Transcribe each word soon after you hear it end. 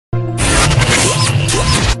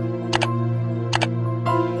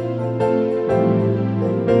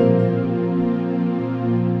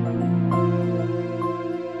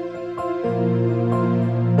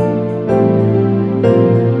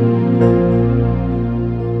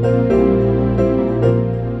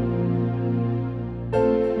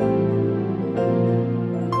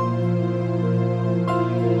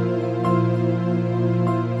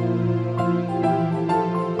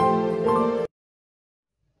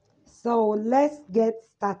So let's get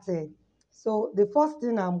started. So the first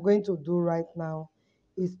thing I'm going to do right now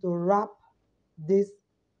is to wrap this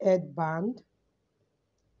headband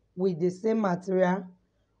with the same material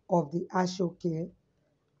of the Asoke.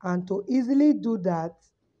 And to easily do that,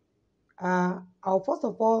 I'll first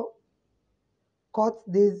of all cut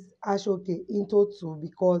this Asoke into two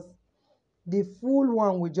because the full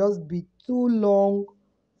one will just be too long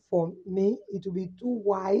for me. It will be too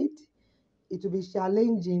wide. It will be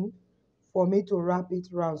challenging for me to wrap it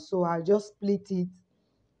round. So I'll just split it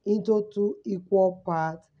into two equal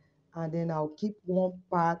parts, and then I'll keep one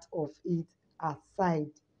part of it aside.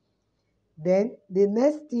 Then the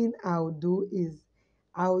next thing I'll do is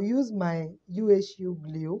I'll use my UHU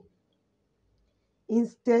glue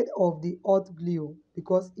instead of the hot glue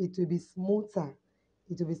because it will be smoother.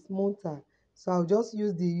 It will be smoother. So I'll just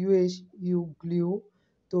use the UHU glue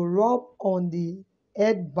to rub on the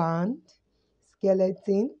headband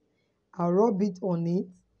skeleton. I'll rub it on it.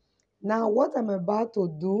 Now what I'm about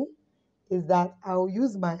to do is that I'll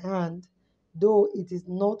use my hand, though it is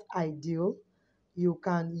not ideal. You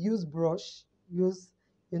can use brush,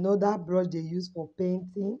 that brush they use for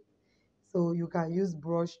painting. So you can use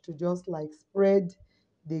brush to just like spread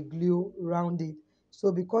the glue around it.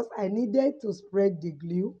 So because I needed to spread the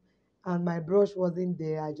glue and my brush wasn't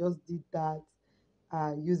there, I just did that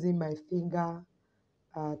using my finger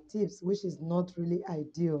tips, which is not really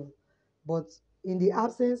ideal. But in the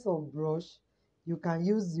absence of brush, you can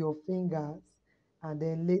use your fingers and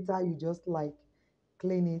then later you just like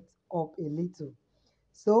clean it up a little.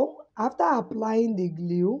 So after applying the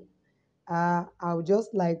glue, I'll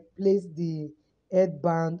just like place the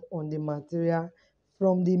headband on the material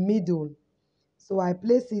from the middle. So I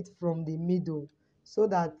place it from the middle so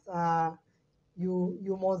that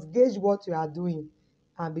you must gauge what you are doing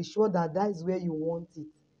and be sure that that is where you want it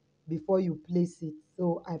before you place it.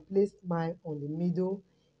 So I placed mine on the middle,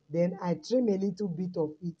 then I trim a little bit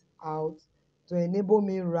of it out to enable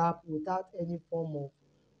me wrap without any form of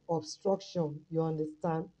obstruction, you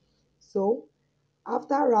understand? So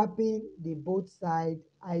after wrapping the both side,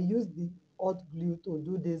 I use the hot glue to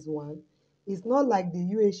do this one. It's not like the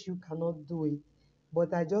UHU cannot do it,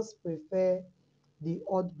 but I just prefer the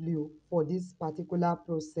hot glue for this particular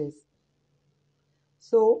process.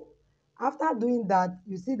 So after doing that,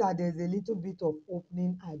 you see that there's a little bit of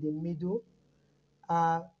opening at the middle.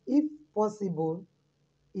 If possible,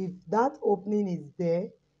 if that opening is there,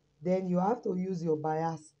 then you have to use your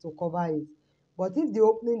bias to cover it. But if the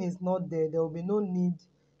opening is not there, there will be no need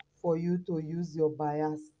for you to use your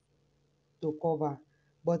bias to cover.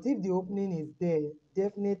 But if the opening is there,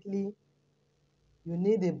 definitely you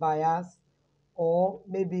need a bias or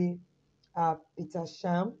maybe a Peter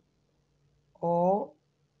Sham, or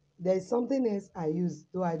there is something else I use,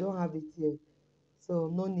 though I don't have it here.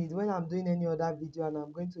 So no need. When I'm doing any other video and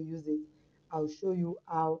I'm going to use it, I'll show you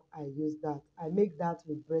how I use that. I make that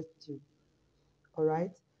with breast tube. All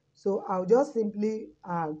right. So I'll just simply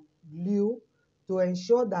glue to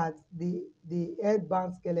ensure that the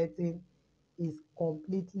headband skeleton is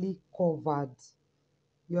completely covered.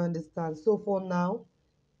 You understand? So for now,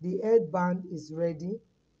 the headband is ready.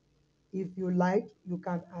 If you like, you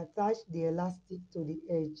can attach the elastic to the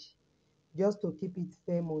edge just to keep it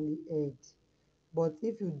firm on the edge. But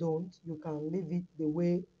if you don't, you can leave it the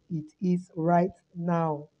way it is right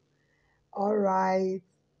now. All right.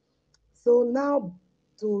 So now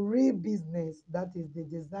to real business, that is the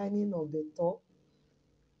designing of the top.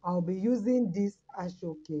 I'll be using this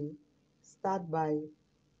Asoke. Start by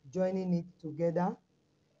joining it together.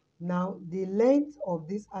 Now the length of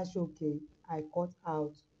this Asoke I cut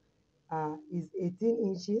out is 18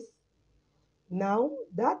 inches. Now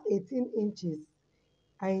that 18 inches,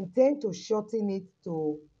 I intend to shorten it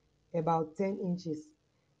to about 10 inches.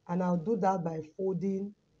 And I'll do that by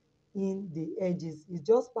folding in the edges. It's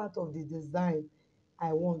just part of the design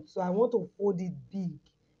I want. So I want to fold it big.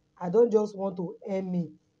 I don't just want to hem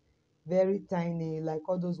it very tiny like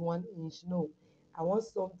all those 1 inch. No, I want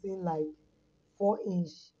something like 4 inch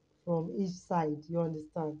from each side, you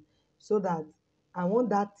understand? So that I want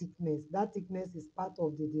that thickness. That thickness is part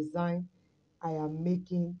of the design I am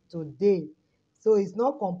making today. So it's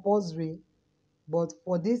not compulsory, but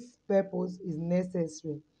for this purpose is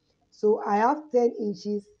necessary. So I have 10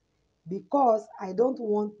 inches because I don't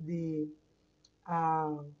want the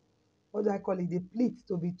uh what do I call it, the pleat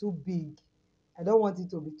to be too big. I don't want it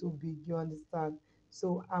to be too big, you understand?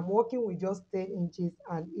 So I'm working with just 10 inches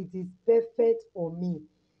and it is perfect for me.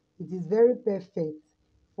 It is very perfect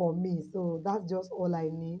for me. So that's just all I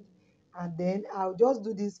need. And then I'll just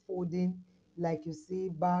do this folding like you see,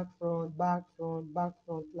 back, front, back, front, back,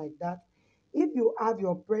 front, like that. If you have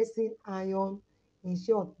your pressing iron, in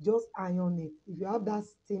short, just iron it. If you have that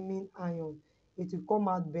steaming iron, it will come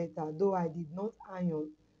out better. Though I did not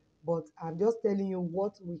iron, but I'm just telling you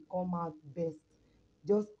what will come out best.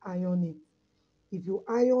 Just iron it. If you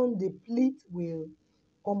iron, the pleat will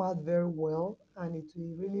come out very well, and it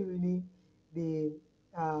will really, really be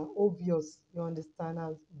obvious, you understand,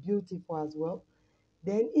 and beautiful as well.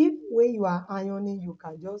 Then if when you are ironing, you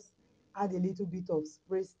can just add a little bit of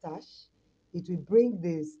spray starch, it will bring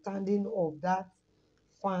the standing of that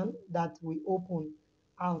fan that we open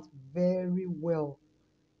out very well.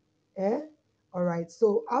 Eh? All right,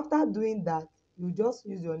 so after doing that, you just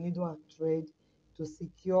use your needle and thread to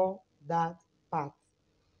secure that part.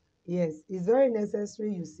 Yes, it's very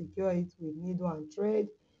necessary you secure it with needle and thread.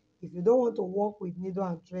 If you don't want to work with needle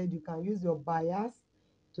and thread, you can use your bias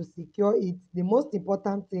to secure it. The most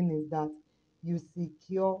important thing is that you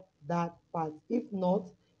secure that part. If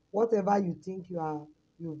not, whatever you think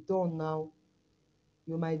you've done now,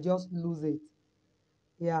 you might just lose it.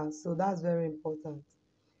 Yeah, so that's very important.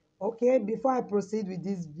 Okay, before I proceed with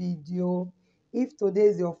this video, if today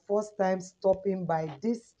is your first time stopping by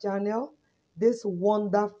this channel, this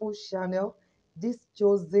wonderful channel, this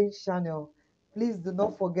chosen channel, please do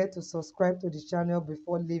not forget to subscribe to the channel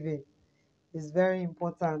before leaving. It's very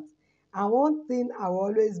important. And one thing I will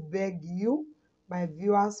always beg you, my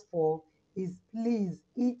viewers, for is please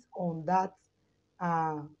hit on that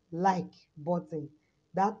uh, like button,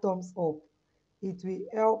 that thumbs up. It will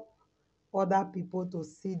help other people to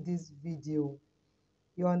see this video.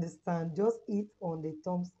 You understand? Just hit on the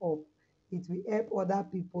thumbs up. It will help other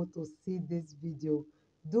people to see this video.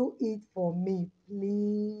 Do it for me,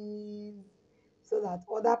 please, so that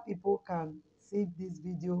other people can see this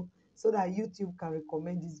video, so that YouTube can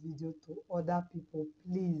recommend this video to other people.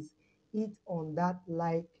 Please hit on that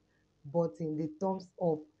like button, the thumbs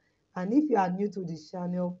up. And if you are new to the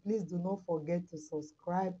channel, please do not forget to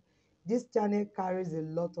subscribe. This channel carries a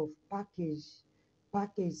lot of package.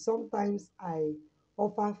 Sometimes I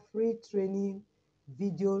offer free training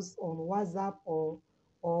videos on WhatsApp or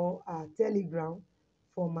Telegram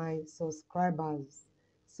for my subscribers.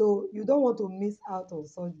 So you don't want to miss out on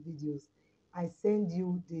such videos. I send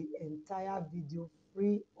you the entire video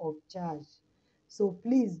free of charge. So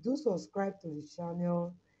please do subscribe to the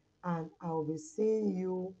channel, and I'll be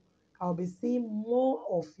seeing more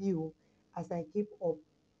of you as I keep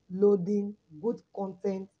uploading good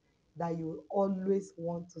content that you always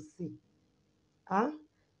want to see. Huh?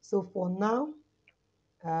 So for now,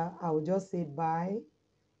 I will just say bye.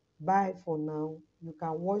 Bye for now. You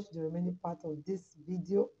can watch the remaining part of this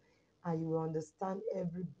video and you will understand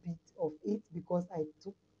every bit of it, because I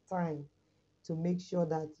took time to make sure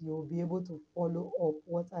that you will be able to follow up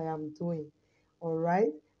what I am doing. All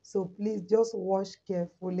right? So please just watch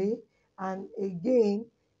carefully. And again,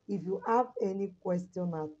 if you have any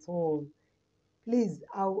question at all, please,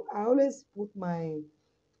 I always put my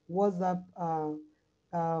WhatsApp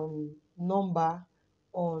number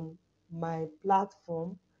on my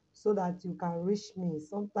platform so that you can reach me.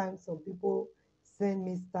 Sometimes some people send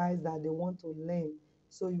me styles that they want to learn,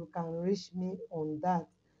 so you can reach me on that.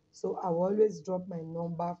 So I will always drop my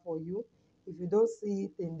number for you. If you don't see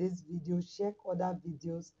it in this video, check other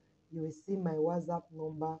videos. You will see my WhatsApp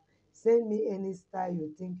number. Send me any style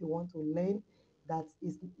you think you want to learn that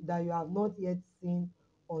you have not yet seen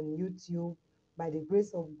on YouTube. By the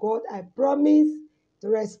grace of God, I promise to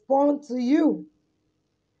respond to you.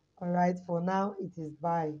 All right, for now, it is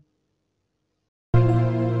bye.